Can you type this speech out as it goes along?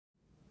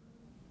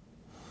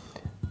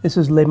This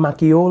is Le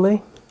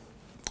Macchiole,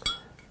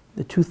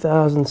 the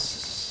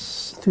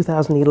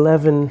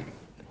 2011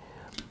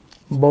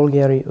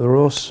 Bogheri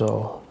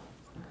Rosso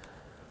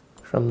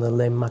from the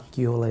Le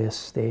Macchiole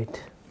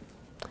estate.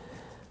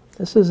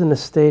 This is an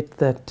estate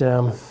that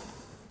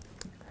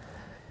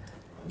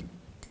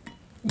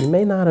you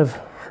may not have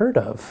heard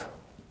of,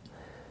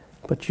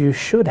 but you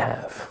should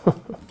have.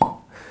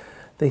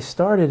 They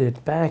started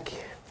it back,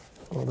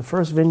 well, the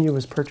first vineyard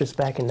was purchased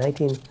back in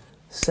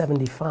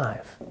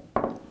 1975.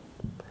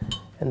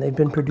 And they've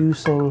been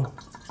producing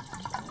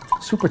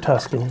Super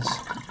Tuscans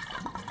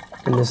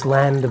in this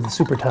land of the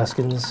Super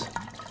Tuscans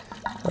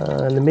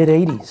in the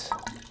mid-'80s.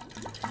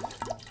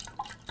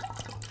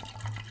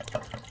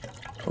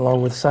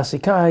 Along with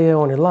Sassicaia,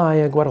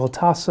 Ornellaia,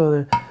 Guadaltasso,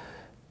 they're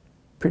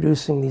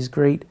producing these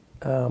great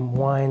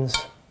wines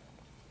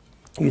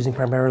using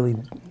primarily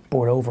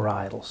Bordeaux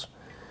varietals.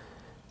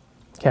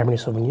 Cabernet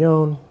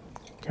Sauvignon,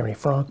 Cabernet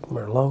Franc,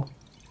 Merlot.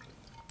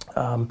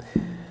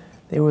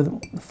 They were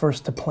the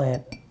first to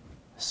plant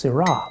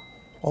Syrah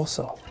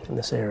also in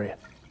this area.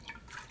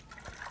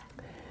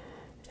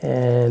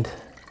 And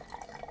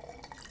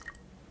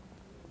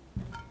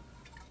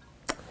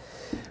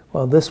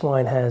well, this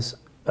wine has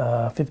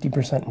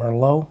 50%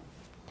 Merlot,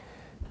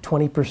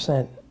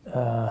 20%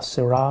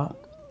 Syrah,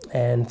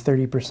 and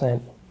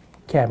 30%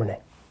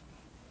 Cabernet.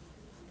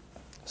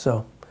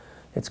 So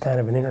it's kind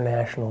of an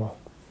international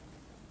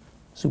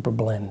super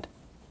blend.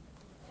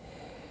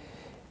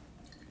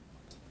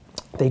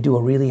 They do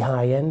a really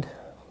high-end,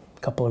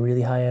 couple of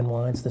really high-end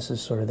wines. This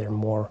is sort of their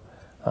more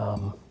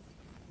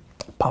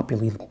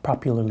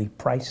popularly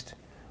priced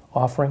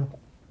offering,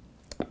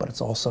 but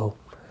it's also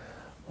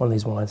one of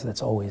these wines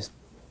that's always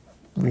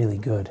really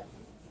good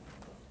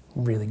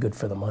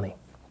for the money.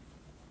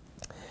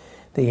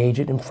 They age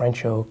it in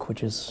French oak,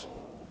 which is,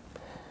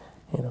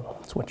 you know,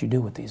 it's what you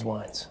do with these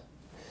wines.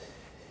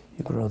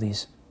 You grow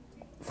these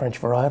French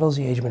varietals,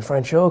 you age them in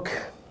French oak,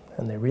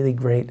 and they're really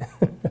great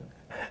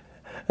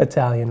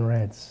Italian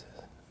reds.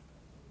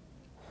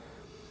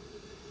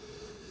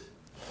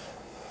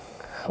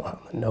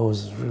 Well, the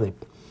nose is really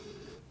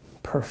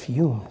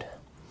perfumed.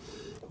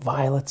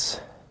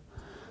 Violets,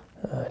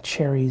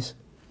 cherries,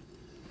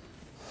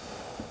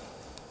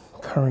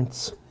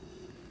 currants.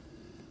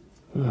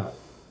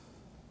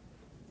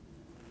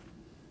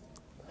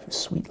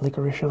 Sweet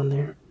licorice on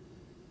there.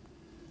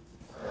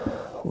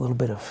 A little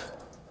bit of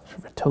sort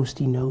of a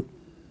toasty note.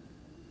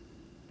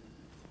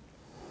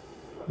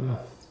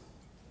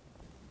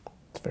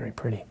 It's very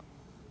pretty.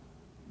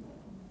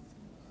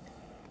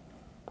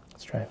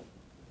 Let's try it.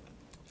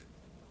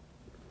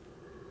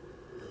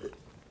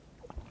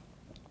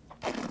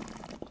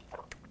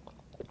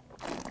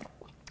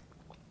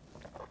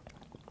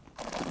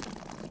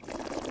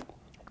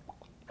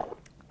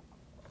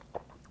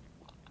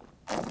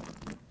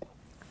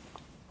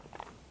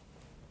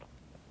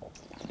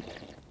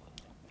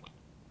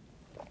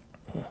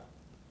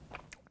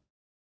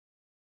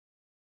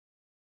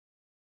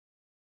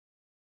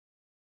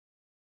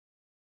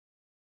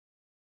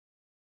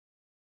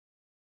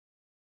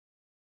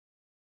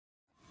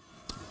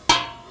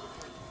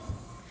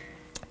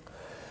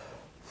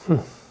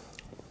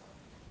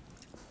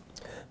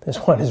 This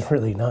one is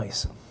really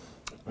nice.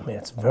 I mean,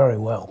 it's very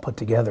well put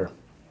together.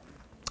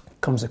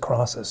 Comes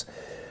across as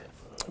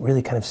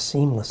really kind of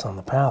seamless on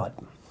the palate.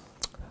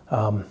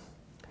 The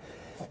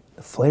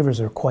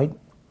flavors are quite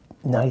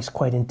nice,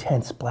 quite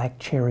intense. Black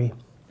cherry,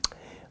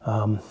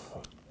 some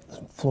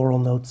floral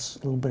notes, a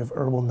little bit of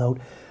herbal note,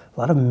 a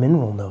lot of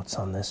mineral notes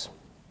on this.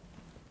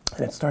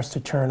 And it starts to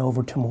turn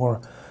over to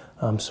more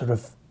sort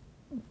of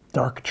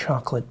dark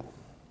chocolate.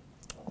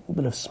 A little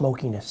bit of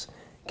smokiness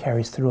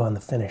carries through on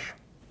the finish.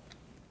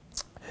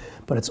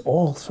 But it's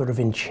all sort of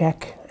in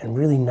check and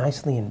really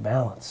nicely in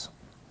balance.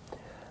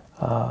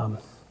 I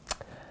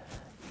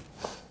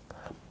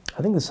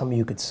think this is something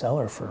you could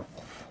cellar for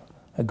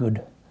a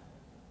good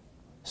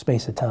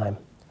space of time.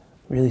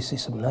 Really see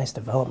some nice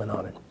development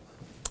on it.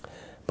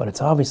 But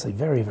it's obviously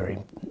very, very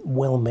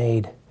well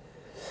made,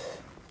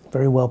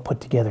 very well put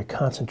together,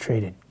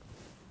 concentrated,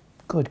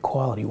 good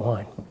quality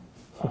wine.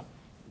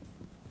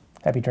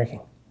 Happy drinking.